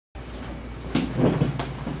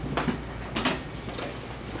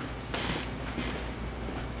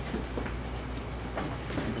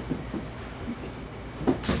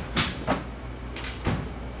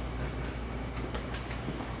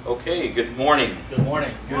Okay, good morning. Good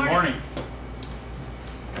morning. Good morning.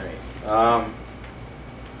 All right.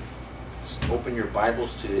 Just open your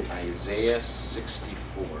Bibles to Isaiah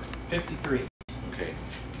 64. 53. Okay.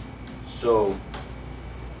 So,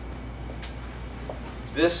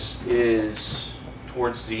 this is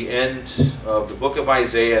towards the end of the book of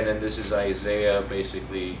Isaiah, and then this is Isaiah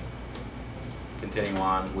basically continuing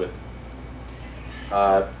on with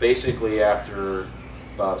basically after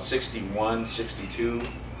about 61, 62,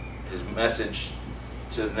 his message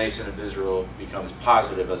to the nation of Israel becomes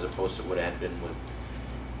positive as opposed to what it had been with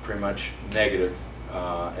pretty much negative,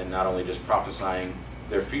 and not only just prophesying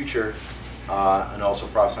their future, and also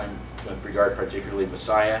prophesying with regard particularly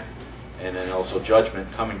Messiah, and then also judgment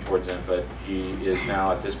coming towards them, but he is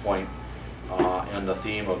now at this point on the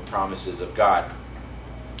theme of promises of God,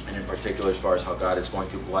 and in particular as far as how God is going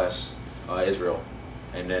to bless Israel.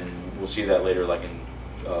 And then we'll see that later, like in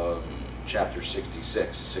chapter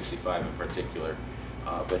 66, 65 in particular.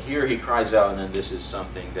 But here he cries out, and then this is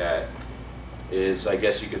something that is, I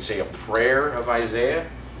guess you could say, a prayer of Isaiah,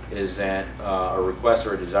 is that a request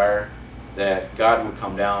or a desire that God would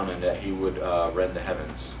come down and that he would rend the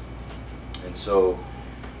heavens. And so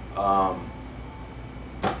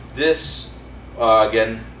this,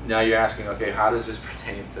 again, now you're asking, okay, how does this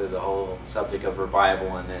pertain to the whole subject of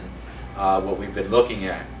revival and then what we've been looking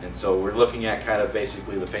at? And so we're looking at kind of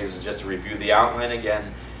basically the phases, just to review the outline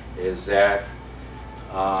again, is that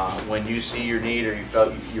when you see your need, or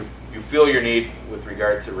you feel your need with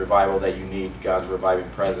regard to revival, that you need God's reviving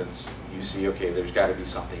presence, you see, okay, there's got to be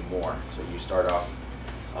something more. So you start off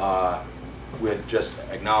with just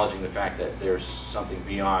acknowledging the fact that there's something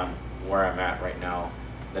beyond where I'm at right now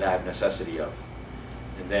that I have necessity of.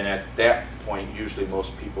 And then at that point, usually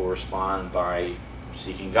most people respond by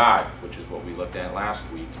seeking God, which is what we looked at last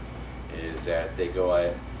week, is that they go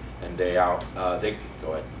ahead and they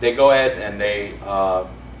go ahead and they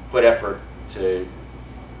put effort to,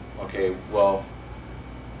 okay, well,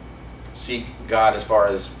 seek God as far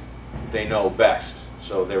as they know best.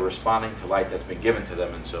 So they're responding to light that's been given to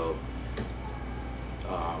them, and so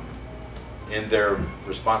in their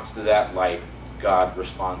response to that light, God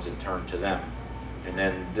responds in turn to them. And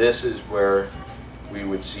then this is where we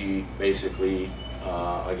would see basically,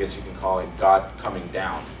 I guess you can call it God coming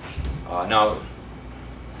down. Now,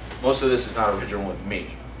 most of this is not original with me.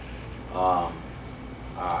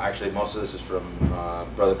 Actually, most of this is from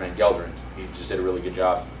Brother Van Gelderen. He just did a really good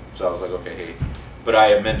job. So I was like, okay, hey. But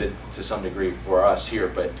I amended to some degree for us here.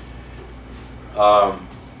 But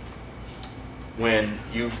when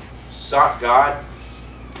you've sought God,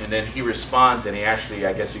 and then he responds, and he actually,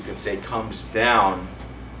 I guess you could say, comes down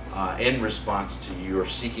in response to your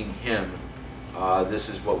seeking him, this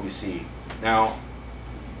is what we see. Now,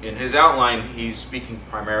 in his outline, he's speaking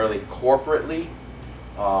primarily corporately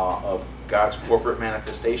of God's corporate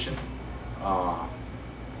manifestation,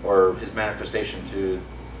 or his manifestation to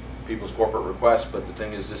people's corporate requests. But the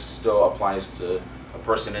thing is, this still applies to a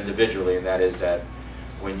person individually, and that is that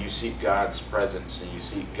when you seek God's presence and you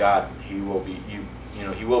seek God, he will be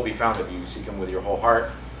he will be found of you. You seek him with your whole heart,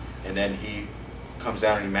 and then he comes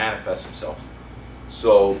down and he manifests himself.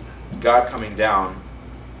 So God coming down,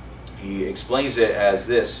 he explains it as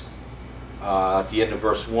this at the end of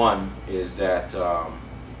verse 1, is that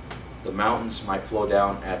the mountains might flow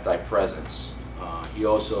down at thy presence. He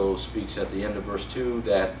also speaks at the end of verse 2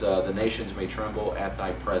 that the nations may tremble at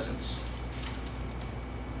thy presence.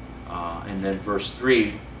 And then verse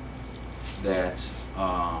 3, that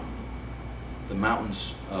the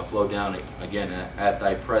mountains flow down again at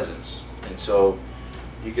thy presence. And so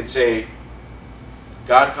you could say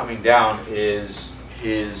God coming down is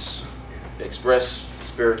his express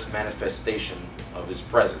Spirit's manifestation of his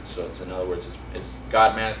presence. So it's, in other words, it's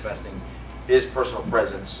God manifesting his personal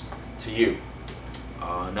presence to you.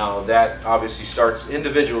 Now that obviously starts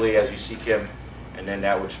individually as you seek him, and then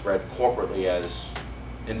that would spread corporately as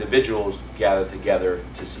individuals gather together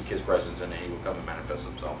to seek his presence, and then he will come and manifest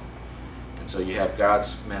himself. And so you have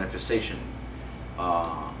God's manifestation,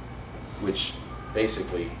 which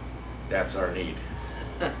basically that's our need.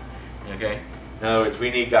 Okay? In other words, we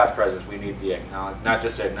need God's presence. We need the not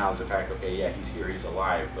just to acknowledge the fact, okay, yeah, he's here, he's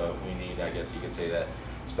alive, but we need, I guess you could say, that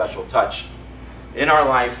special touch in our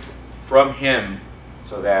life from him,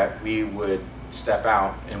 so that we would step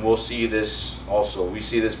out. And we'll see this also. We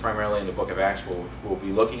see this primarily in the book of Acts, where we'll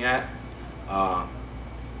be looking at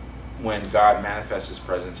when God manifests his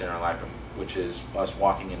presence in our life, which is us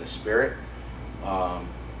walking in the Spirit.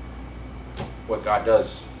 What God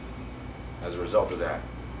does as a result of that,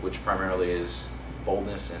 which primarily is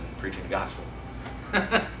boldness and preaching the gospel,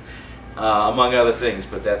 among other things,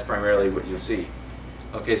 but that's primarily what you'll see.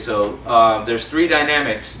 Okay, so there's three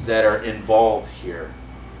dynamics that are involved here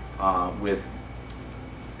with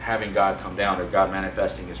having God come down or God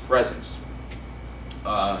manifesting His presence.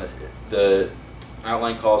 The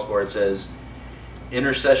outline calls for, it says,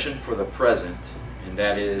 intercession for the present, and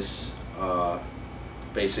that is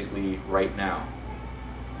basically right now.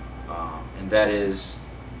 And that is,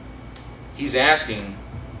 He's asking,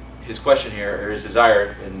 his question here, or his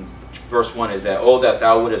desire in verse 1 is that, oh, that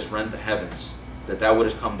thou wouldest rend the heavens, that thou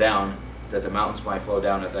wouldest come down, that the mountains might flow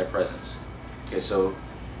down at thy presence. Okay, so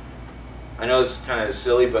I know it's kind of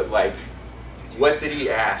silly, but like, what did he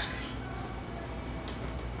ask?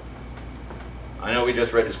 I know we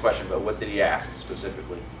just read this question, but what did he ask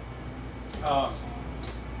specifically?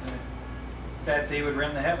 That they would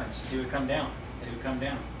rend the heavens, that he would come down, that he would come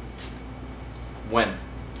down. When?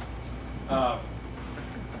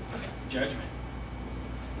 Judgment.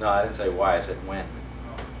 No, I didn't say why, I said when.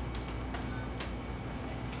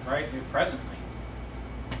 Right, presently.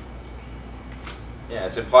 Yeah,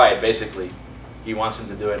 it's implied, basically. He wants him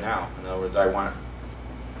to do it now. In other words, God,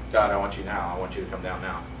 I want you now. I want you to come down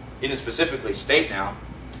now. He didn't specifically state now,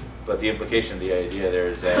 but the implication, the idea there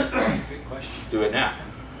is that good question. Do it now.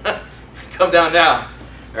 Come down now.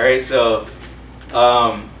 All right, so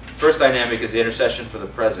first dynamic is the intercession for the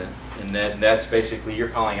present, and then that's basically you're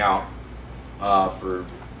calling out for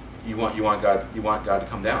you want God to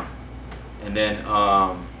come down, and then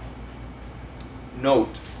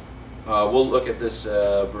note we'll look at this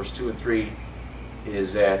verse 2 and 3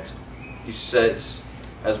 is that he says,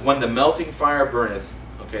 as when the melting fire burneth.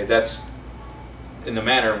 Okay, that's in the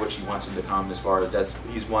manner in which he wants him to come, as far as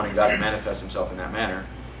he's wanting God to manifest himself in that manner.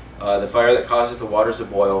 The fire that causes the waters to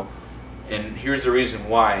boil. And here's the reason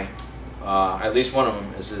why. At least one of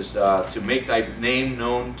them is to make thy name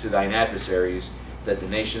known to thine adversaries, that the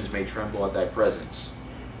nations may tremble at thy presence.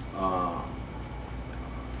 And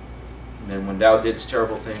then when thou didst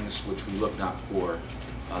terrible things which we looked not for,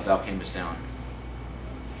 thou camest down.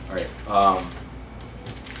 All right.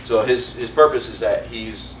 So his purpose is that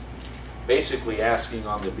he's basically asking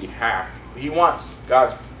on the behalf. He wants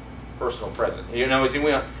God's personal presence. You know,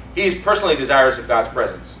 he's personally desirous of God's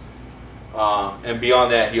presence, and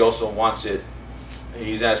beyond that, he also wants it.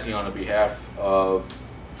 He's asking on the behalf of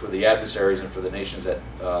for the adversaries and for the nations that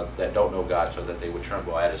don't know God, so that they would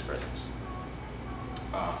tremble at His presence.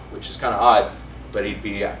 Which is kind of odd, but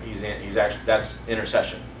he's actually, that's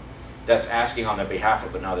intercession. That's asking on the behalf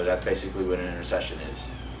of another. That's basically what an intercession is.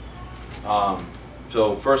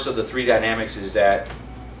 So first of the three dynamics is that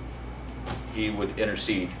he would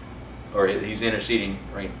intercede, or he's interceding,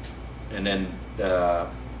 right? And then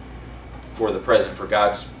for the present, for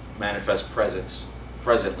God's manifest presence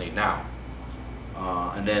presently now.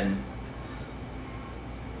 And then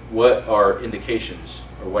what are indications,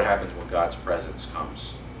 or what happens when God's presence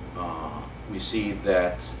comes? We see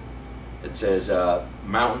that it says,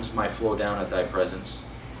 mountains might flow down at thy presence.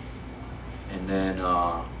 And then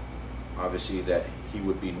obviously that he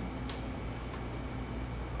would be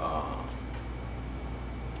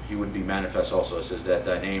manifest also. It says that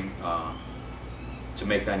thy name, to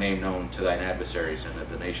make thy name known to thine adversaries, and that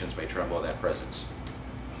the nations may tremble at that presence.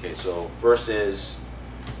 Okay, so first is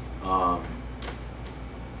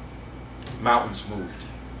mountains moved.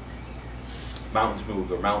 Mountains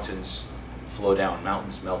moved, or mountains flow down.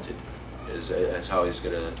 Mountains melted. That's how he's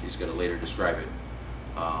gonna later describe it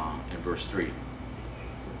in verse 3.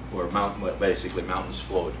 Or basically mountains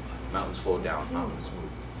flowed. Mountains flowed down. Mountains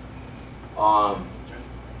moved.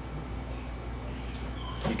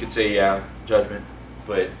 You could say, yeah, judgment,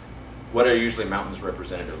 but what are usually mountains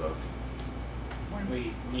representative of? When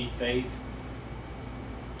we need faith.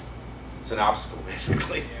 It's an obstacle,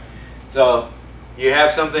 basically. Yeah. So you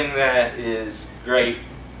have something that is great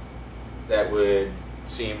that would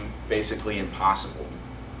seem basically impossible,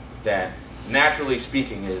 that naturally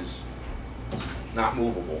speaking is not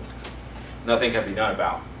movable. Nothing can be done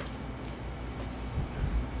about.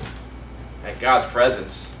 At God's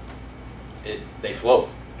presence, they float.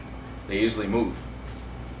 They easily move.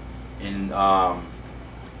 And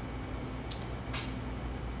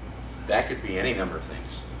that could be any number of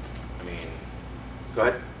things. I mean, go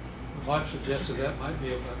ahead. My wife suggested that might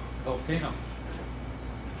be a volcano.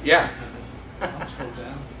 Yeah. Slow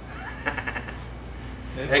down.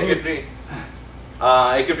 It could be.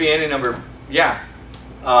 It could be any number. Yeah.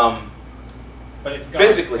 But it's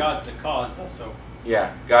physically. God's the cause, though. So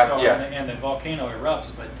yeah, God. So, yeah. And the volcano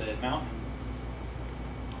erupts, but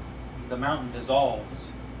the mountain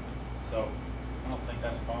dissolves. So I don't think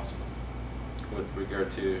that's possible. With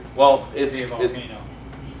regard to, well, it's a volcano.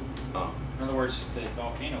 In other words, the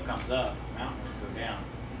volcano comes up, the mountain would go down.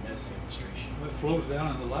 in this illustration. It flows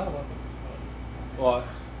down in the lava. Well,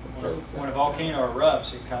 when a volcano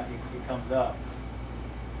erupts, it comes up.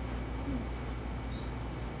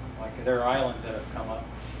 Like there are islands that have come up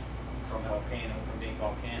from volcano, from being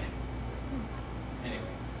volcanic. Anyway,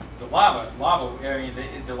 the lava. I mean,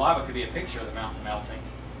 the lava could be a picture of the mountain melting,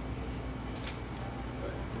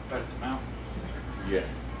 but it's a mountain. Yeah.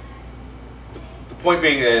 The point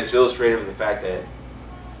being that it's illustrative of the fact that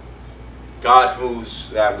God moves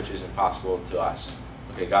that which is impossible to us.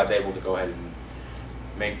 Okay, God's able to go ahead and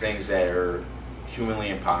make things that are humanly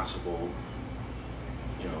impossible,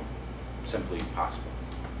 you know, simply possible.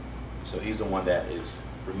 So he's the one that is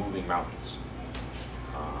removing mountains.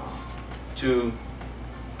 Two,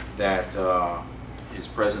 that his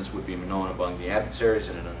presence would be known among the adversaries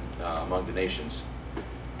and among the nations.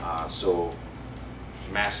 So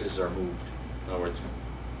masses are moved. In other words,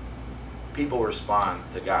 people respond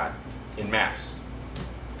to God in mass.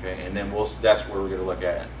 Okay, and then that's where we're going to look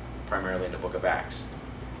at primarily in the book of Acts.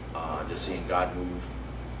 Just seeing God move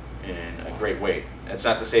in a great way. That's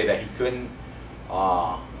not to say that he couldn't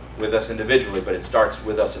with us individually, but it starts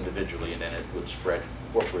with us individually, and then it would spread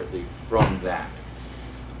corporately from that.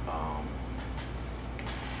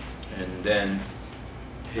 And then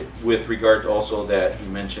with regard to also that he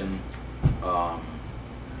mentioned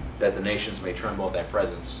that the nations may tremble at that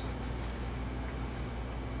presence.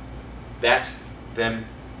 That's them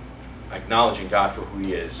acknowledging God for who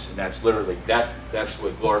he is, and that's literally that's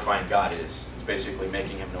what glorifying God is. It's basically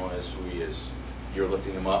making him known as who he is. You're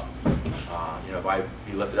lifting him up. You know, if I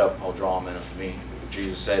be lifted up, I'll draw men unto me,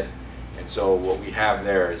 Jesus said. And so what we have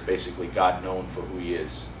there is basically God known for who he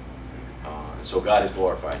is. And so God is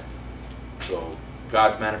glorified. So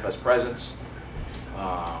God's manifest presence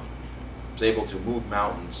is able to move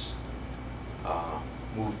mountains,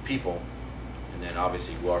 move people, and then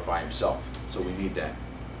obviously glorify himself. So we need that.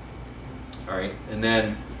 All right, and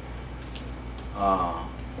then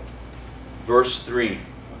verse 3.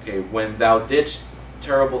 Okay, when thou didst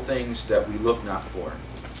terrible things that we look not for,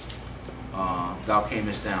 thou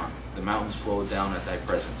camest down. The mountains flowed down at thy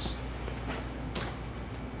presence.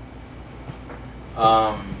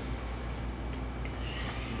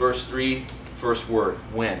 Verse 3, first word,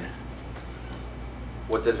 when.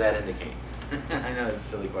 What does that indicate? I know it's a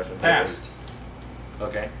silly question. Past.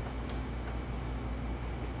 Okay.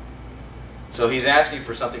 So he's asking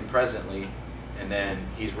for something presently, and then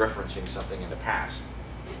he's referencing something in the past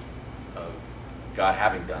of God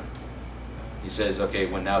having done. He says, okay,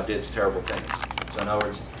 when thou didst terrible things. So in other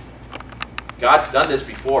words, God's done this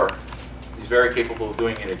before. He's very capable of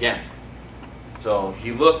doing it again. So he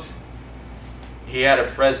had a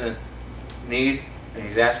present need, and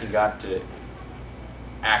he's asking God to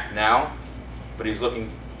act now, but he's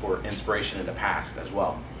looking for inspiration in the past as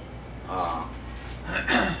well.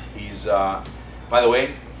 He's, by the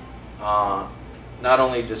way, not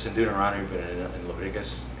only just in Deuteronomy, but in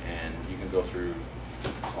Leviticus, and you can go through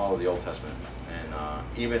all of the Old Testament. And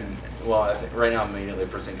even, well, I think right now immediately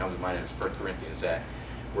the first thing that comes to mind is 1 Corinthians, that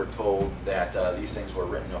we're told that these things were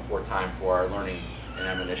written aforetime for our learning and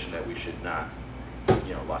admonition, that we should not,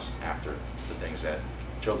 lust after the things that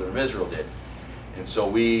children of Israel did. And so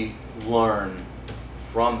we learn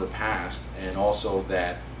from the past, and also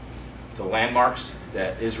that the landmarks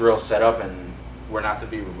that Israel set up and were not to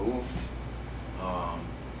be removed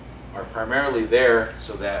are primarily there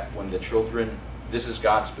so that when the children, this is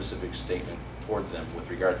God's specific statement towards them with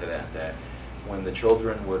regard to that when the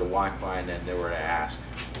children were to walk by and then they were to ask,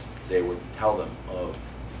 they would tell them of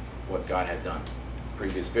what God had done,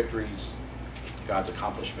 previous victories, God's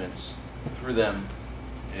accomplishments through them,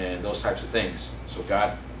 and those types of things. So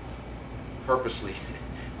God purposely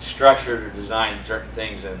structured or designed certain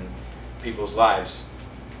things in people's lives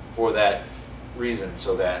for that reason,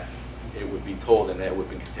 so that it would be told and that it would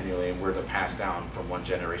be continually, and we're to pass down from one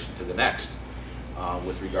generation to the next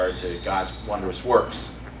with regard to God's wondrous works.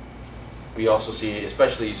 We also see,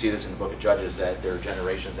 especially you see this in the book of Judges, that there are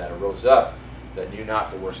generations that arose up that knew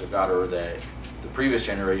not the works of God, or that the previous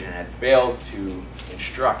generation had failed to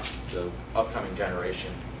instruct the upcoming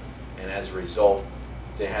generation, and as a result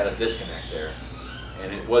they had a disconnect there.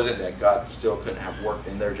 And it wasn't that God still couldn't have worked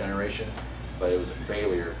in their generation, but it was a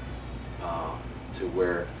failure to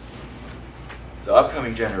where the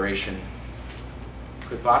upcoming generation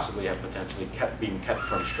could possibly have potentially being kept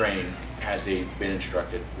from straying had they been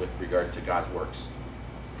instructed with regard to God's works.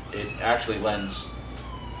 It actually lends,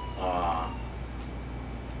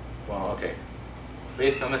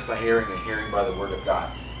 faith cometh by hearing, and hearing by the word of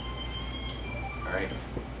God. All right.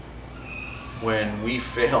 When we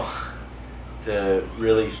fail to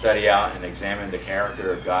really study out and examine the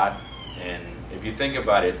character of God and if you think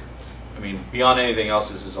about it, I mean, beyond anything else,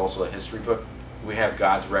 this is also a history book. We have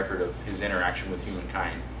God's record of his interaction with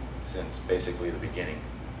humankind since basically the beginning,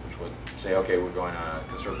 which would say, okay, we're going on a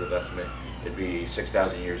conservative estimate, it'd be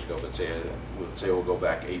 6,000 years ago, but say we'll go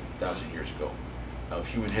back 8,000 years ago of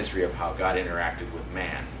human history of how God interacted with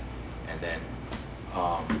man. And then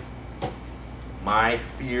my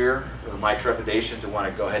fear or my trepidation to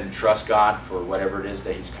want to go ahead and trust God for whatever it is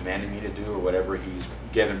that he's commanded me to do or whatever he's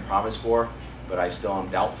given promise for, but I still am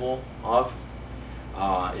doubtful of,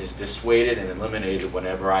 is dissuaded and eliminated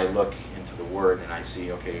whenever I look into the Word and I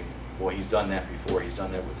see, okay, well, he's done that before, he's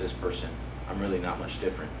done that with this person, I'm really not much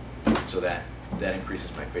different. So that increases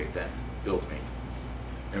my faith, that builds me.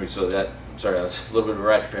 Anyway, so that, I'm sorry, that was a little bit of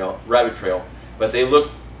a rabbit trail, but they look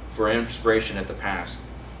for inspiration at the past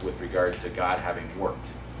with regard to God having worked.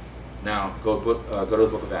 Now, go to the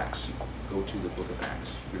book of Acts. Go to the book of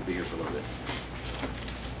Acts. We're going to be here for a little bit.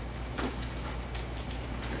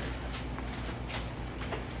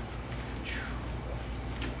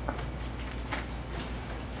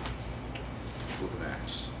 Book of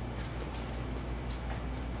Acts.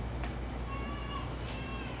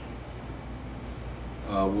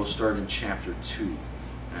 We'll start in chapter 2.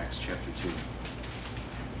 Acts chapter 2.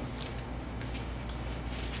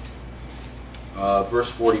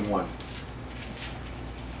 Verse 41.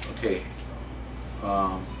 Okay.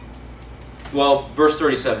 Well, verse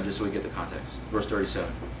 37, just so we get the context. Verse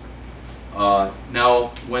 37.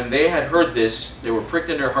 Now, when they had heard this, they were pricked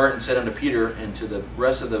in their heart and said unto Peter and to the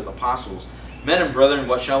rest of the apostles, Men and brethren,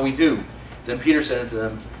 what shall we do? Then Peter said unto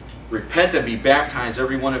them, Repent and be baptized,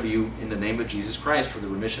 every one of you, in the name of Jesus Christ, for the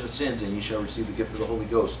remission of sins, and ye shall receive the gift of the Holy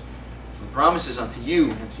Ghost. For the promise is unto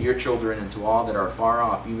you, and to your children, and to all that are far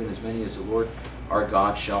off, even as many as the Lord our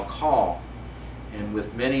God shall call. And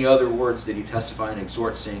with many other words did he testify and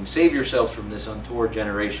exhort, saying, Save yourselves from this untoward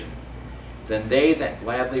generation. Then they that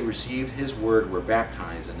gladly received his word were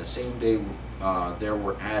baptized, and the same day there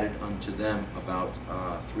were added unto them about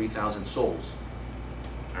 3,000 souls.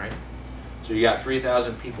 All right? So you got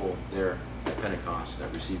 3,000 people there at Pentecost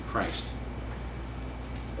that received Christ.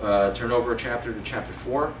 Turn over a chapter to chapter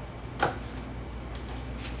 4.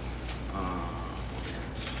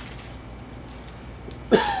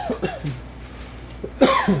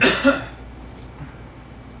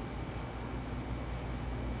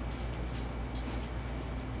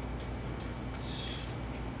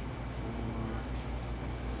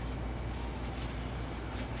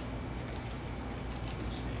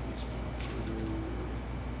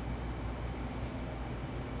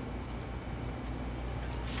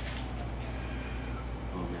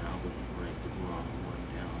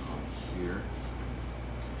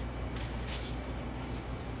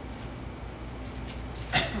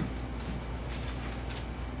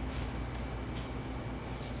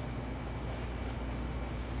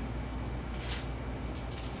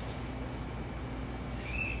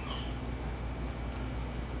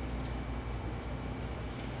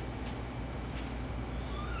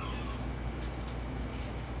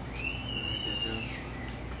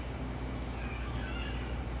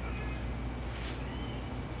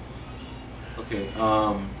 Okay,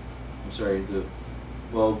 I'm sorry,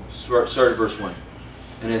 start at verse 1.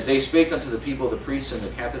 And as they spake unto the people, the priests and the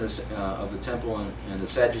captain of the temple and the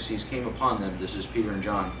Sadducees came upon them, this is Peter and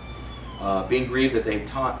John, being grieved that they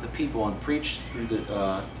taught the people and preached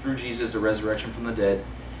through Jesus the resurrection from the dead,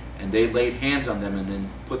 and they laid hands on them and then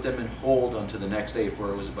put them in hold unto the next day, for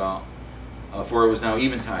it was now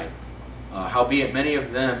eventide. Howbeit many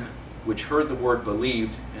of them which heard the word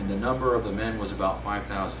believed, and the number of the men was about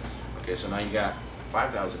 5,000. Okay, so now you got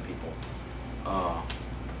 5,000 people.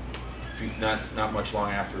 Not much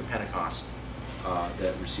long after Pentecost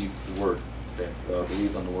that received the word, that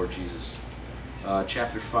believed on the Lord Jesus.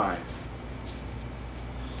 Chapter 5.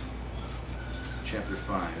 Chapter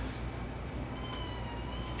 5.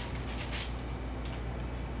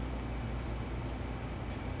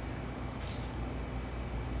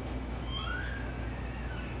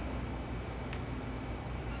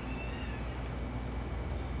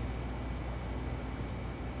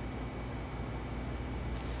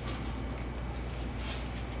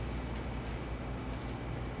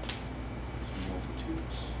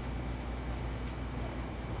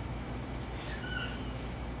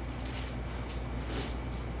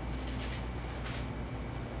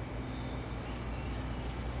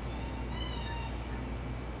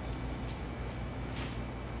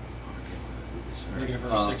 Looking at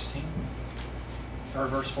verse 16 or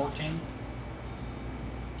verse 14.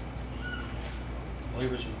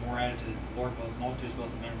 Believers were more added to the Lord, both multitudes,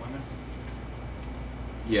 both men and women.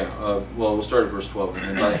 Yeah, well, we'll start at verse 12. And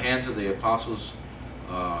then by the hands of the apostles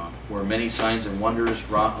where many signs and wonders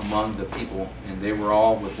wrought among the people, and they were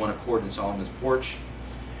all with one accord in Solomon's porch.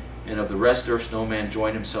 And of the rest durst no man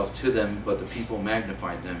join himself to them, but the people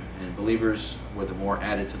magnified them, and believers were the more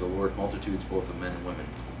added to the Lord, multitudes both of men and women.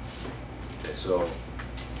 Okay, so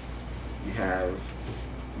you have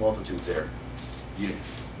multitudes there.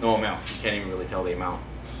 No amount. You can't even really tell the amount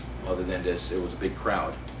other than this. It was a big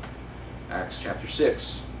crowd. Acts chapter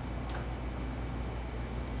 6.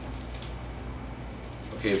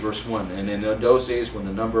 Okay, verse 1. And in those days when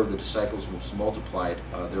the number of the disciples was multiplied,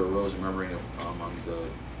 there arose a murmuring among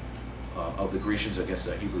of the Grecians against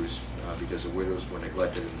the Hebrews, because the widows were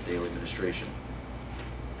neglected in the daily ministration.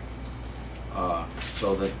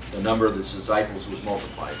 So the number of the disciples was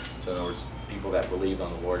multiplied. So in other words, people that believed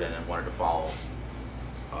on the Lord and wanted to follow,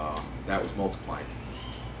 that was multiplied.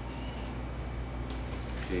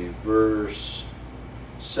 Okay, verse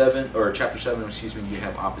 7, or chapter 7, excuse me, you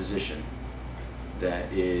have opposition.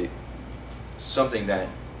 That is something that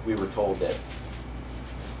we were told that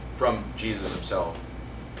from Jesus himself,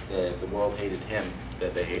 that if the world hated him,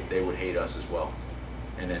 that they would hate us as well.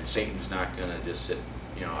 And then Satan's not going to just sit,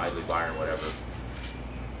 idly by or whatever.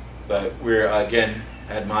 But we're, again,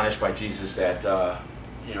 admonished by Jesus that,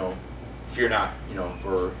 fear not,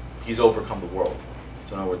 for he's overcome the world.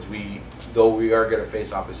 So in other words, though we are going to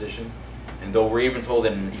face opposition, and though we're even told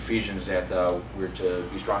in Ephesians that we're to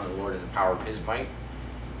be strong in the Lord and the power of his might,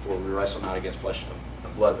 for we wrestle not against flesh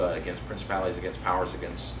and blood, but against principalities, against powers,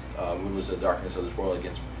 against rulers of the darkness of this world,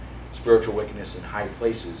 against spiritual wickedness in high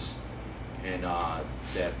places, and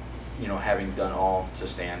that, having done all to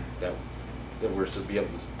stand, that we're to be able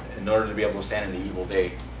to, in order to be able to stand in the evil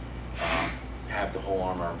day, have the whole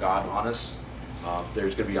armor of God on us.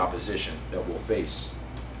 There's going to be opposition that we'll face.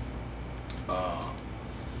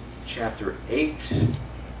 Chapter 8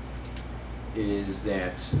 is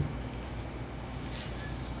that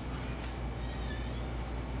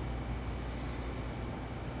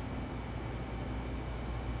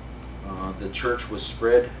the church was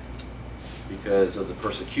spread because of the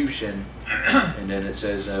persecution, and then it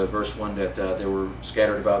says, verse 1, that they were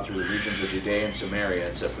scattered about through the regions of Judea and Samaria,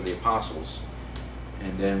 except for the apostles.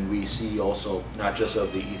 And then we see also, not just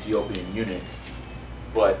of the Ethiopian eunuch,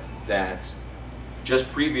 but that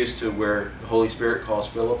just previous to where the Holy Spirit calls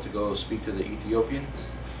Philip to go speak to the Ethiopian,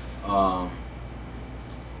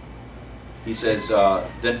 he says,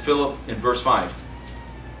 then Philip, in verse 5,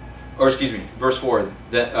 or excuse me, verse 4,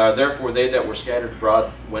 that, therefore they that were scattered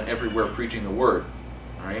abroad went everywhere preaching the word.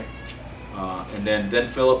 All right? And then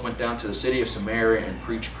Philip went down to the city of Samaria and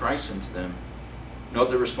preached Christ unto them. Note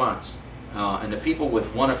the response. And the people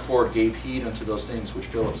with one accord gave heed unto those things which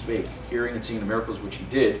Philip spake, hearing and seeing the miracles which he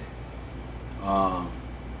did.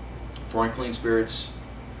 For unclean spirits,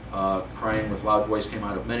 crying with loud voice, came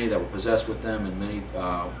out of many that were possessed with them, and many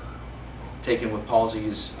taken with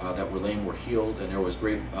palsies that were lame were healed, and there was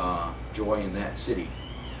great joy in that city.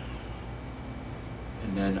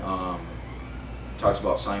 And then talks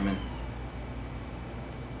about Simon.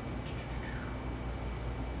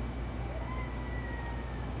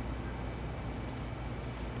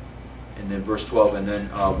 And then verse 12, and then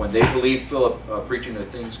when they believed Philip preaching the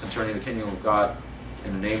things concerning the kingdom of God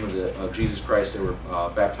in the name of Jesus Christ, they were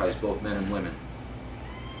baptized, both men and women.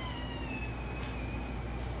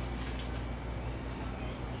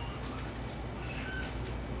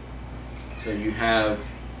 So you have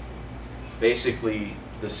basically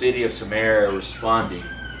the city of Samaria responding.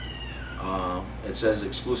 It says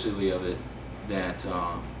exclusively of it that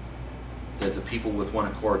that the people with one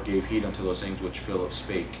accord gave heed unto those things which Philip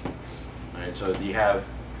spake. All right, so you have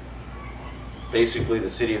basically the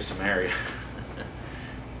city of Samaria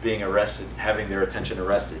being arrested, having their attention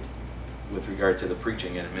arrested with regard to the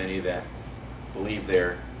preaching, and many that believed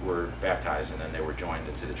there were baptized, and then they were joined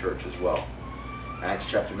into the church as well. Acts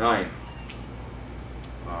chapter 9.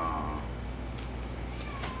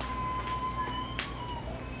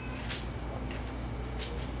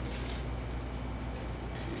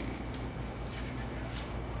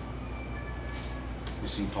 We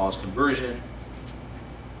see Paul's conversion.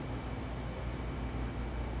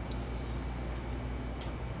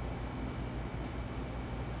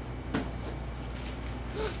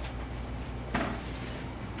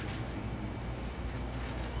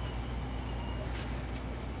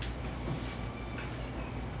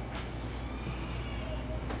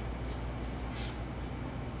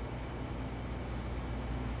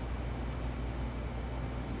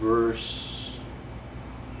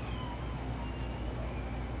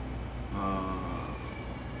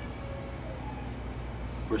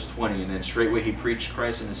 Verse 20, and then straightway he preached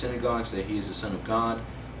Christ in the synagogues, that he is the Son of God.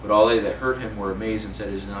 But all they that heard him were amazed, and said,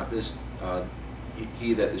 is not this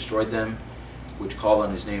he that destroyed them, which called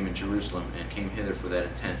on his name in Jerusalem, and came hither for that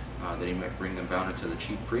intent, that he might bring them bound unto the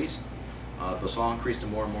chief priests. But Saul increased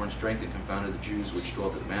him more and more in strength, and confounded the Jews which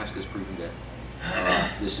dwelt at Damascus, proving that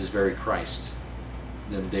this is very Christ.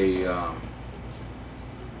 Then they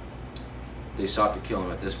sought to kill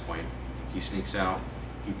him at this point. He sneaks out,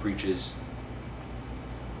 he preaches,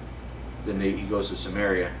 then he goes to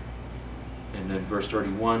Samaria. And then verse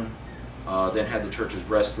 31, then had the churches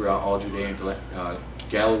rest throughout all Judea and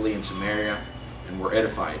Galilee and Samaria, and were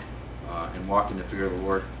edified, and walked in the fear of the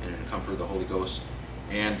Lord, and in the comfort of the Holy Ghost,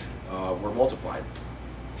 and were multiplied.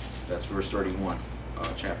 That's verse 31,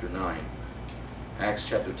 chapter 9. Acts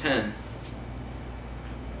chapter 10.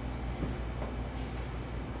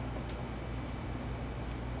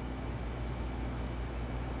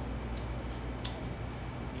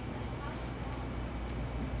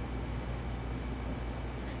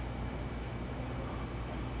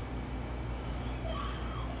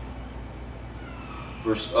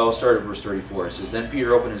 I'll start at verse 34. It says, Then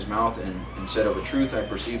Peter opened his mouth and said, Of a truth I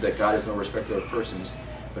perceive that God is no respecter of persons,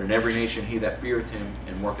 but in every nation he that feareth him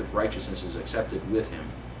and worketh righteousness is accepted with him.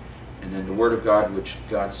 And then the word of God which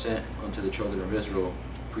God sent unto the children of Israel,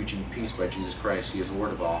 preaching peace by Jesus Christ, he is the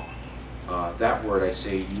Lord of all. That word I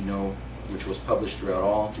say ye know, which was published throughout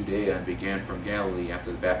all Judea, and began from Galilee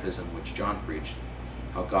after the baptism which John preached,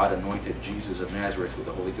 how God anointed Jesus of Nazareth with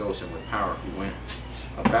the Holy Ghost and with power, who went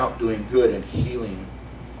about doing good and healing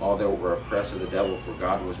all that were oppressed of the devil, for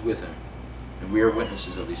God was with him. And we are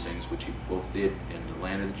witnesses of these things which he both did in the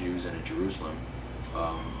land of the Jews and in Jerusalem,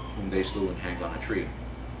 whom they slew and hanged on a tree.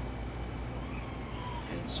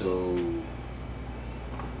 And so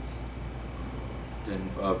then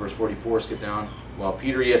verse 44, skip down. While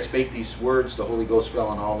Peter yet spake these words, the Holy Ghost fell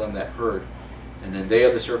on all them that heard. And then they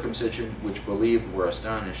of the circumcision which believed were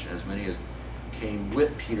astonished, as many as came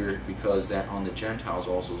with Peter, because that on the Gentiles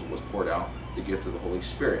also was poured out the gift of the Holy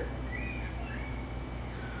Spirit.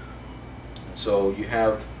 And so you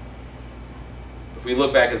have, if we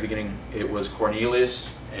look back at the beginning, it was Cornelius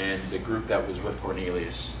and the group that was with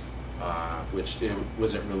Cornelius, which it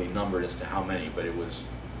wasn't really numbered as to how many, but it was,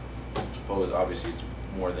 suppose obviously it's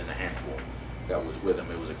more than a handful that was with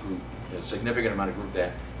him. It was a group, a significant amount of group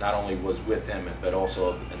that not only was with him, but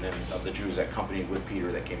also and then of the Jews that accompanied with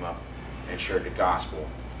Peter that came up and shared the gospel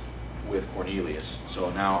with Cornelius.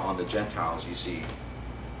 So now on the Gentiles you see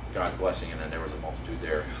God blessing, and then there was a multitude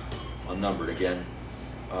there, unnumbered again.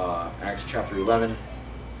 Acts chapter 11.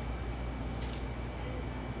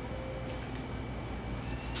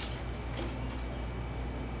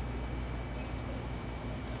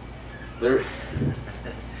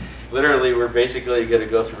 Literally, we're basically going to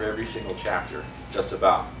go through every single chapter, just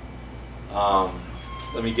about.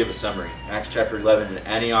 Let me give a summary. Acts chapter 11, in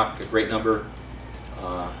Antioch, a great number,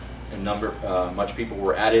 much people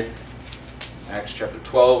were added. Acts chapter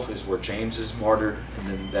 12 is where James is martyred, and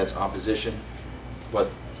then that's opposition. But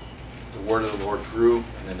the word of the Lord grew,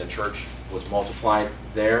 and then the church was multiplied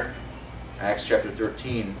there. Acts chapter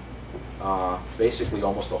 13, basically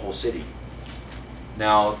almost the whole city.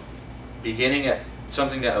 Now, beginning at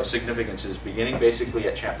something that of significance is beginning basically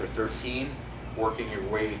at chapter 13, working your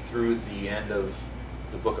way through the end of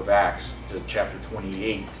the book of Acts to chapter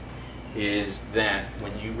 28, is that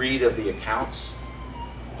when you read of the accounts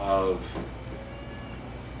of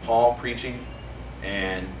Paul preaching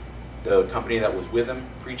and the company that was with him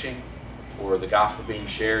preaching, or the gospel being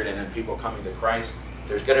shared and then people coming to Christ,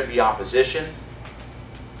 there's going to be opposition,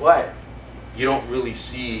 but you don't really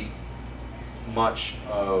see much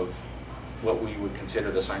of what we would consider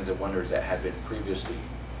the signs and wonders that had been previously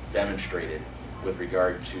demonstrated with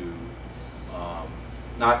regard to,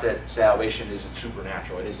 not that salvation isn't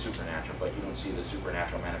supernatural, it is supernatural, but you don't see the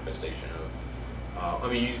supernatural manifestation of,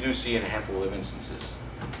 I mean, you do see in a handful of instances,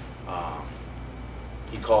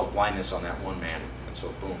 he calls blindness on that one man, and so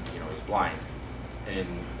boom, he's blind. In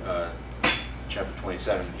chapter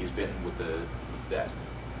 27, he's bitten with that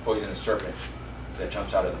poisonous serpent that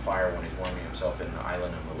jumps out of the fire when he's warming himself in the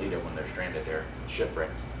island of Melita when they're stranded there,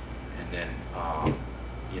 shipwrecked. And then,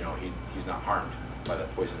 he's not harmed by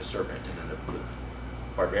that poisonous serpent. And then the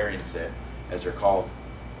barbarians, that, as they're called,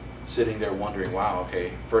 sitting there wondering, wow,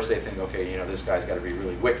 okay, first they think, okay, this guy's got to be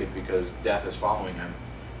really wicked because death is following him.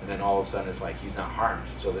 And then all of a sudden it's like he's not harmed.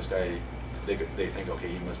 So this guy, they think, okay,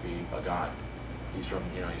 he must be a god. He's from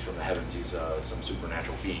the heavens. He's some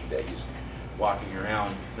supernatural being that he's walking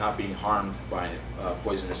around not being harmed by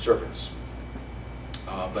poisonous serpents.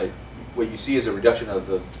 But what you see is a reduction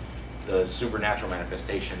of the supernatural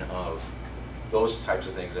manifestation of those types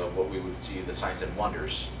of things, of what we would see the signs and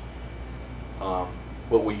wonders. But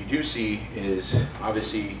what you do see is,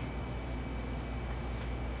 obviously,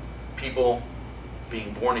 people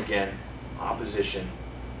being born again, opposition,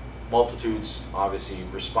 multitudes obviously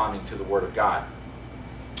responding to the Word of God.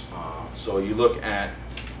 So you look at,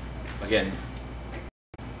 again,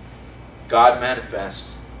 God manifest,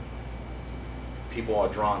 people are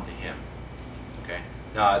drawn to Him. Okay?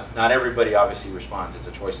 Now, not everybody obviously responds. It's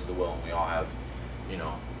a choice of the will, and we all have, you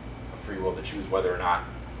know, a free will to choose whether or not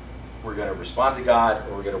we're going to respond to God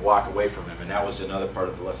or we're going to walk away from Him. And that was another part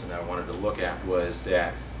of the lesson that I wanted to look at, was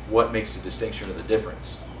that what makes the distinction or the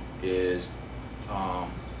difference is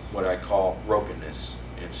what I call brokenness.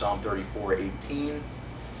 In Psalm 34:18,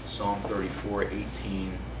 Psalm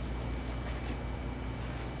 34:18.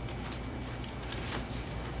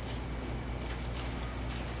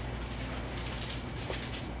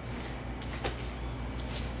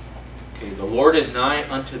 Okay, the Lord is nigh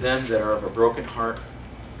unto them that are of a broken heart,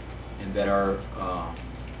 and that are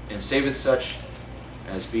and saveth such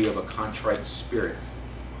as be of a contrite spirit.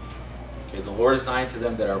 Okay, the Lord is nigh unto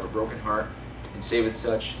them that are of a broken heart, and saveth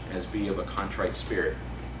such as be of a contrite spirit.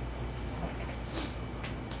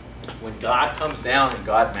 When God comes down and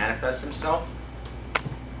God manifests Himself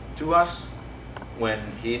to us, when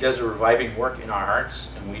He does a reviving work in our hearts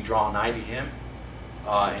and we draw nigh to Him,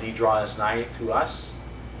 and He draws nigh to us,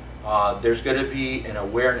 there's going to be an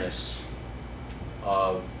awareness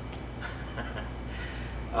of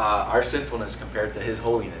our sinfulness compared to His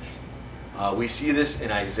holiness. We see this in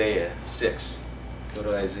Isaiah 6. Go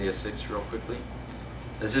to Isaiah 6 real quickly.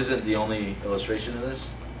 This isn't the only illustration of this,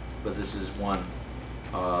 but this is one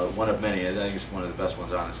of many. I think it's one of the best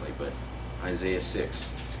ones, honestly. But Isaiah 6,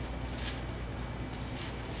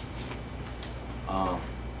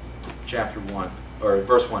 chapter 1, or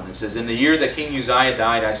verse 1. It says, "In the year that King Uzziah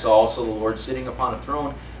died, I saw also the Lord sitting upon a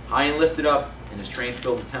throne, high and lifted up, and His train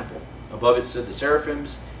filled the temple. Above it stood the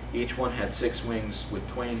seraphims. Each one had 6 wings. With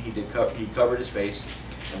twain he covered his face,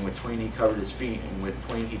 and with twain he covered his feet, and with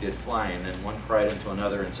twain he did fly. And then one cried unto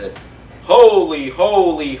another and said, Holy,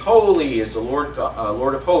 holy, holy is the Lord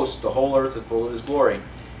Lord of hosts. The whole earth is full of His glory.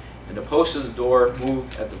 And the posts of the door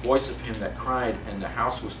moved at the voice of him that cried, and the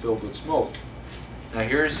house was filled with smoke." Now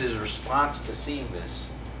here's His response to seeing this.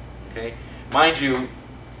 Okay, mind you,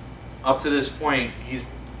 up to this point, He's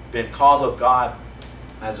been called of God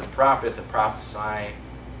as a prophet to prophesy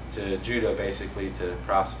to Judah, basically to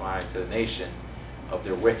prophesy to the nation of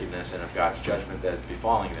their wickedness and of God's judgment that is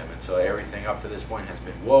befalling them. And so everything up to this point has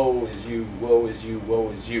been, woe is you, woe is you,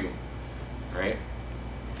 woe is you. Right?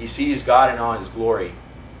 He sees God in all His glory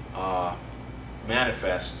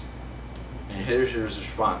manifest. And here's His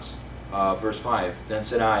response. Verse 5, "Then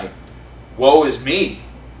said I, Woe is me,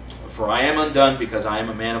 for I am undone, because I am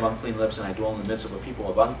a man of unclean lips, and I dwell in the midst of a people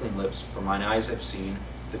of unclean lips, for mine eyes have seen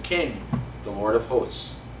the King, the Lord of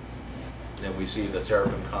hosts." Then we see the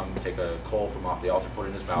seraphim come, take a coal from off the altar, put it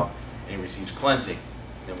in his mouth, and he receives cleansing.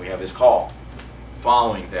 Then we have his call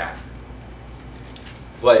following that.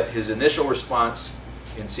 But his initial response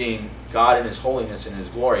in seeing God in His holiness and His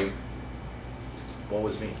glory, woe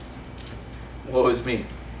is me. Woe is me.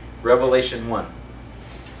 Revelation 1.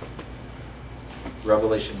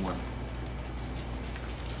 Revelation 1.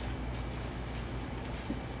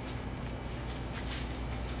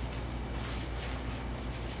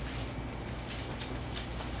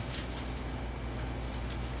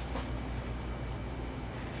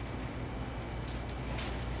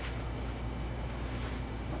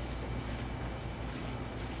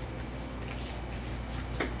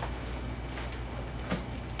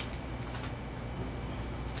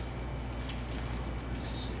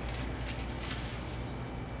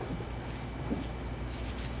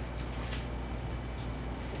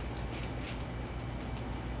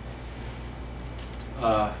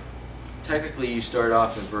 Technically, you start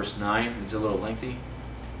off at verse 9. It's a little lengthy,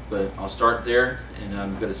 but I'll start there, and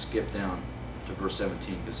I'm going to skip down to verse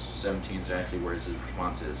 17, because 17 is actually where his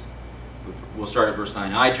response is. We'll start at verse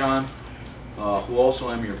 9. "I, John, who also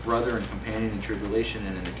am your brother and companion in tribulation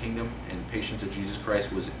and in the kingdom and patience of Jesus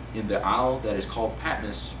Christ, was in the isle that is called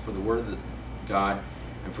Patmos for the word of God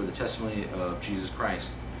and for the testimony of Jesus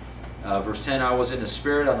Christ." Verse 10, "I was in the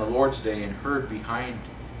Spirit on the Lord's day, and heard behind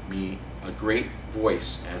me a great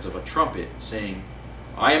voice as of a trumpet, saying,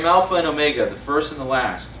 I am Alpha and Omega, the first and the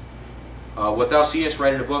last. What thou seest,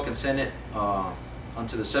 write in a book, and send it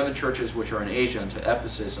unto the 7 churches which are in Asia, unto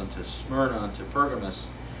Ephesus, unto Smyrna, unto Pergamos,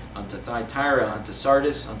 unto Thyatira, unto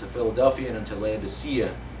Sardis, unto Philadelphia, and unto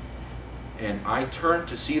Laodicea. And I turned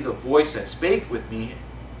to see the voice that spake with me,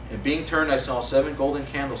 and being turned I saw 7 golden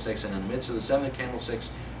candlesticks, and in the midst of the 7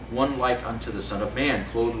 candlesticks one like unto the Son of Man,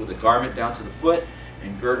 clothed with a garment down to the foot,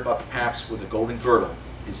 and girt about the paps with a golden girdle.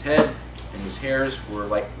 His head and his hairs were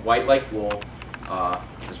like white like wool,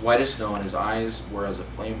 as white as snow, and his eyes were as a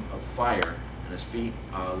flame of fire, and his feet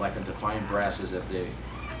like unto fine brass, as if they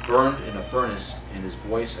burned in a furnace, and his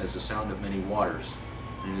voice as the sound of many waters.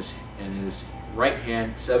 And in his right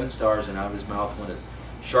hand 7 stars, and out of his mouth went a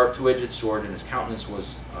sharp two-edged sword, and his countenance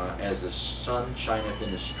was as the sun shineth in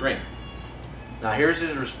his strength. Now here's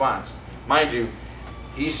his response. Mind you,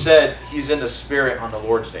 he said he's in the Spirit on the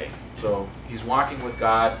Lord's Day. So he's walking with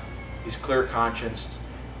God. He's clear conscienced.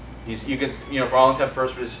 You can, for all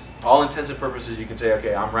intents and purposes, you can say,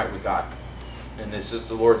 okay, I'm right with God. And this is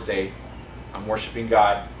the Lord's Day. I'm worshiping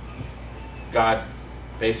God. God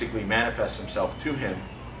basically manifests himself to him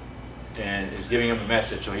and is giving him a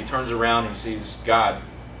message. So he turns around and he sees God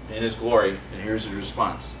in his glory, and here's his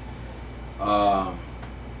response.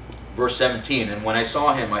 Verse 17, and when I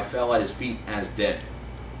saw him, I fell at his feet as dead.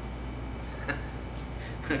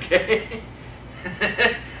 Okay?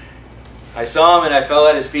 I saw him and I fell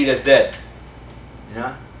at his feet as dead.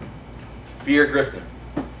 Fear gripped him.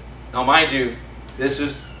 Now mind you, this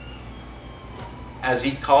is, as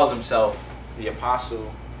he calls himself, the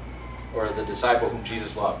apostle or the disciple whom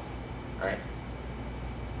Jesus loved. Right?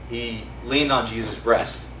 He leaned on Jesus'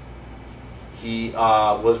 breast. He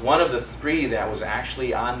was one of the 3 that was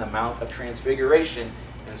actually on the Mount of Transfiguration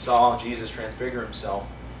and saw Jesus transfigure himself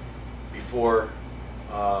before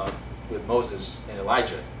with Moses and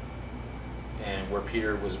Elijah, and where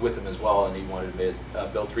Peter was with him as well, and he wanted to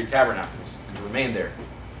build 3 tabernacles and to remain there.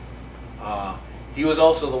 He was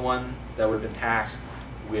also the one that would have been tasked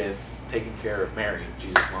with taking care of Mary,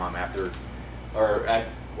 Jesus' mom, at the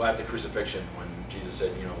crucifixion, when Jesus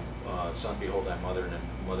said, son, behold thy mother, and then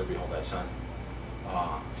mother, behold thy son.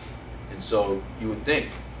 And so you would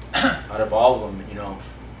think, out of all of them,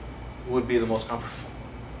 who would be the most comfortable?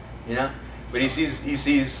 But he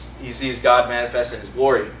sees God manifest in his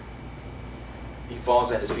glory. He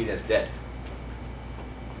falls at his feet as dead.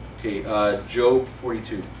 Okay, Job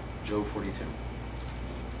 42. Job 42.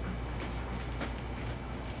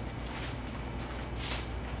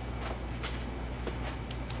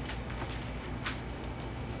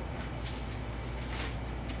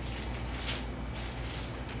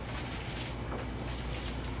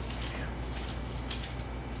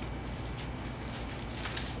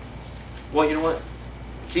 Well, you know what?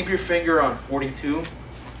 Keep your finger on 42.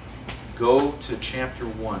 Go to chapter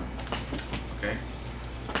 1. Okay?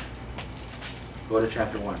 Go to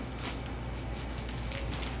chapter 1.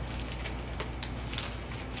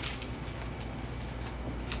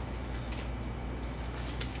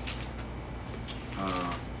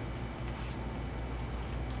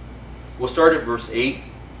 We'll start at verse 8.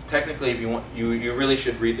 Technically, if you want, you really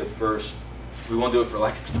should read the first. We won't do it for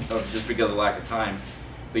just because of lack of time.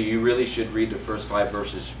 But you really should read the first 5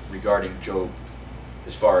 verses regarding Job,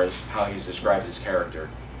 as far as how he's described his character.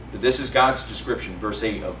 But this is God's description, verse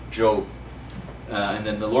 8 of Job. And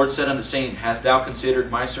then the Lord said unto Satan, hast thou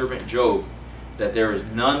considered my servant Job, that there is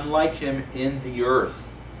none like him in the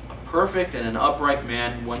earth, a perfect and an upright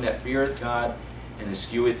man, one that feareth God and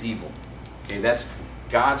escheweth evil. Okay, that's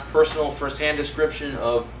God's personal first-hand description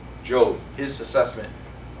of Job, his assessment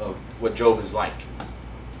of what Job is like.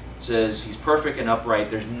 It says he's perfect and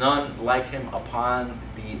upright. There's none like him upon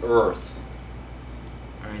the earth.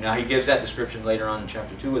 All right, now he gives that description later on in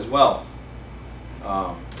chapter 2 as well.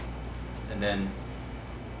 And then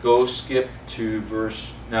skip to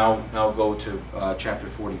verse, now go to chapter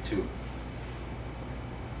 42.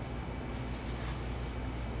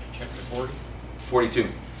 Chapter 40?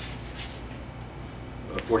 42.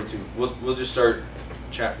 42. We'll just start.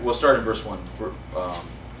 We'll start in verse 1.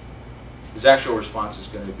 His actual response is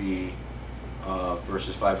going to be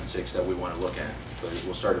verses 5 and 6 that we want to look at. But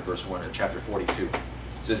we'll start at verse 1 of chapter 42. It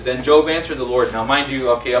says, then Job answered the Lord. Now, mind you,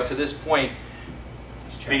 okay, up to this point,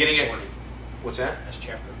 beginning at 40. What's that? That's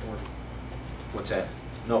chapter 40. What's that?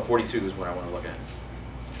 No, 42 is what I want to look at.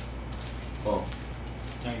 Oh.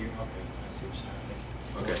 No, you're okay. I see what you're saying.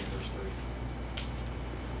 I think 40, Okay. verse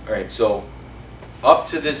 3. All right, so up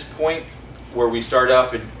to this point where we start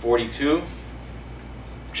off in 42,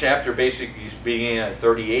 chapter basically beginning at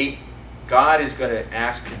 38, God is going to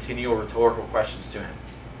ask continual rhetorical questions to him.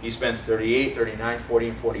 He spends 38, 39, 40,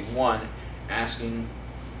 and 41 asking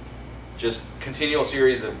just continual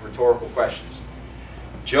series of rhetorical questions.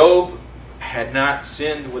 Job had not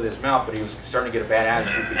sinned with his mouth, but he was starting to get a bad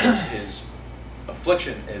attitude because his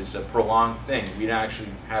affliction is a prolonged thing. We actually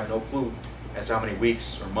have no clue as to how many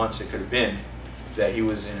weeks or months it could have been that he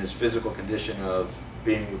was in his physical condition of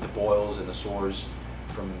being with the boils and the sores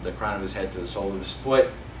from the crown of his head to the sole of his foot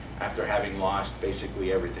after having lost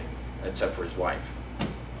basically everything except for his wife.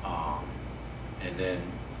 And then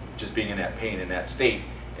just being in that pain, in that state,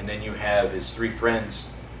 And then you have his 3 friends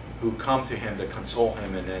who come to him to console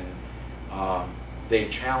him, and then they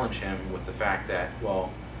challenge him with the fact that,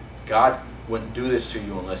 well, God wouldn't do this to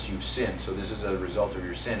you unless you've sinned, so this is a result of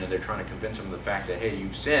your sin. And they're trying to convince him of the fact that, hey,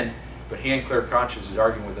 you've sinned, but he in clear conscience is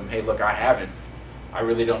arguing with him, hey, look, I haven't. I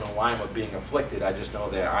really don't know why I'm being afflicted. I just know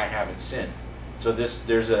that I haven't sinned. So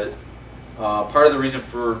there's a part of the reason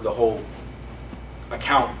for the whole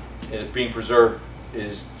account being preserved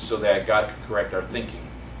is so that God could correct our thinking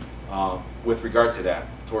with regard to that,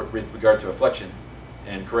 with regard to affliction,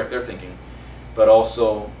 and correct their thinking. But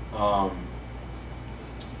also,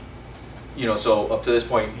 so up to this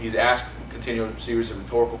point, he's asked a continual series of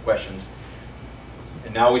rhetorical questions.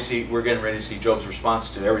 And now we're getting ready to see Job's response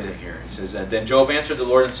to everything here. He says, then Job answered the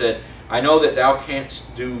Lord and said, I know that thou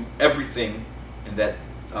canst do everything, and that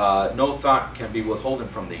no thought can be withholden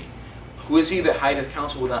from thee. Who is he that hideth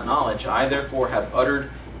counsel without knowledge? I therefore have uttered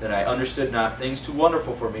that I understood not, things too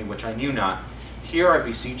wonderful for me, which I knew not. Hear, I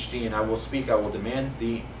beseech thee, and I will speak. I will demand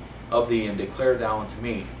of thee, and declare thou unto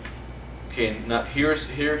me. Okay, now here's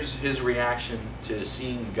his reaction to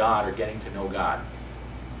seeing God, or getting to know God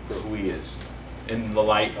for who he is, in the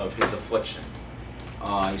light of his affliction.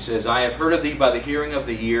 He says, I have heard of thee by the hearing of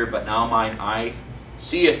the ear, but now mine eye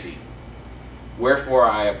seeth thee. Wherefore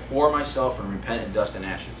I abhor myself and repent in dust and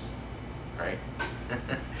ashes. Right?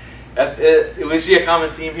 That's it. We see a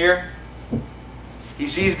common theme here. He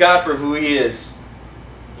sees God for who he is,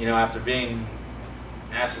 after being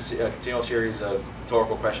asked a continual series of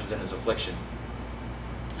rhetorical questions in his affliction.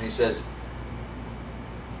 And he says,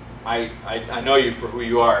 I know you for who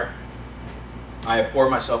you are. I abhor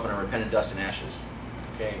myself and I repent in dust and ashes.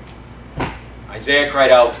 Okay. Isaiah cried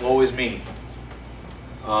out, woe is me.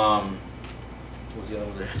 What was the other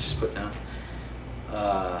one that I just put down?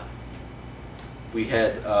 We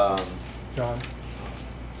had John.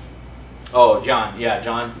 Oh, John. Yeah,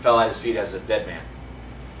 John fell at his feet as a dead man.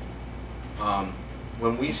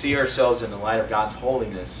 When we see ourselves in the light of God's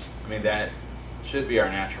holiness, that should be our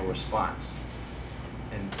natural response.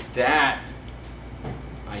 And that,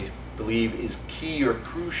 I believe, is key or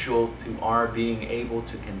crucial to our being able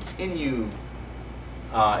to continue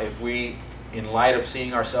if we, in light of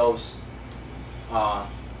seeing ourselves,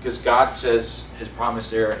 because God says his promise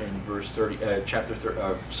there in verse 30,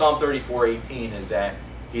 Psalm 34:18 is that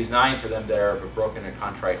he's nigh to them that are of a broken and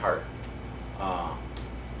contrite heart.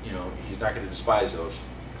 He's not going to despise those.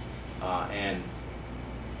 And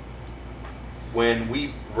when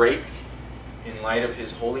we break in light of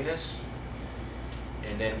his holiness,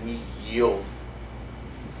 and then we yield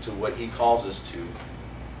to what he calls us to,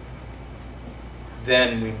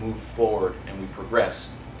 then we move forward and we progress.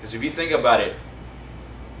 Because if you think about it,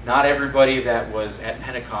 not everybody that was at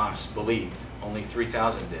Pentecost believed. Only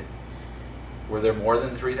 3,000 did. Were there more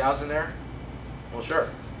than 3,000 there? Well, sure.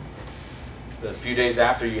 The few days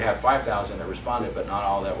after, you have 5,000 that responded, but not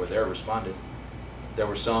all that were there responded. There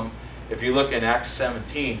were some. If you look in Acts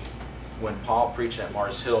 17, when Paul preached at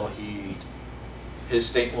Mars Hill, his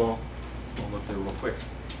state, we'll look there real quick.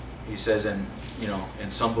 He says, and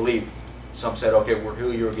some believed. Some said, okay, we'll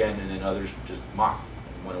heal you again, and then others just mocked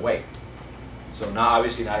and went away. So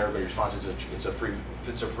obviously not everybody responds. It's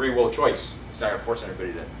a free will choice. It's not going to force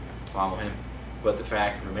anybody to follow him. But the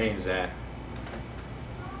fact remains that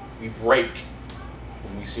we break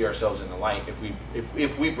when we see ourselves in the light. If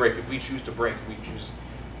we break, if we choose to break, if we choose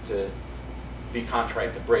to be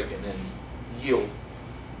contrite, to break, and then yield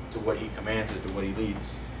to what he commands and to what he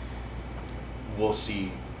leads, we'll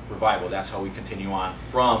see revival. That's how we continue on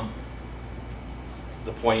from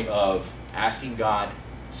the point of asking God,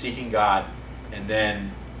 seeking God, and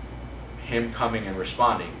then him coming and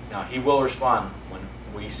responding. Now, he will respond. When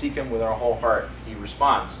we seek him with our whole heart, he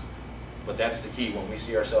responds. But that's the key. When we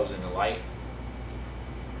see ourselves in the light,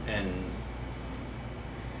 and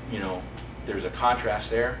there's a contrast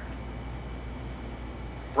there,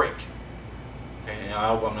 break. Okay, and I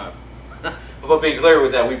hope I'm not about being clear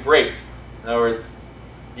with that. We break. In other words,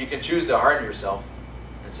 you can choose to harden yourself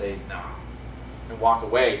and say no and walk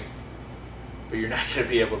away, but you're not going to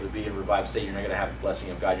be able to be in a revived state. You're not going to have the blessing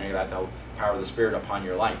of God. You're not going to have the power of the Spirit upon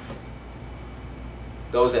your life.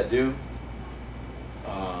 Those that do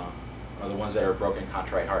are the ones that are broken,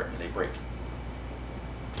 contrite heart, and they break.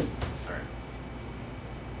 All right.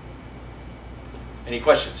 Any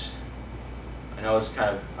questions? I know it's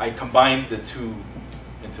I combined the two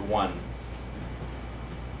into one,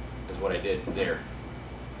 is what I did there.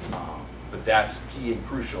 But that's key and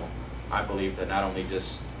crucial, I believe, to not only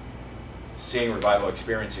just seeing revival,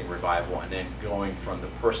 experiencing revival, and then going from the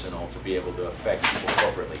personal to be able to affect people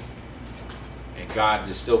corporately. And God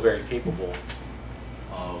is still very capable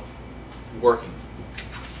of working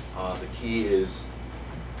The key is,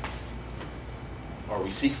 are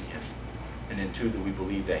we seeking Him? And then 2, do we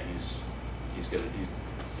believe that He's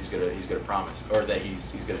gonna promise, or that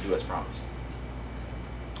He's gonna do as promised?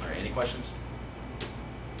 All right. Any questions?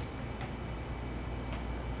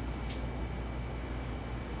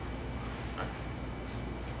 All right.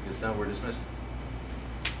 I guess now we're dismissed.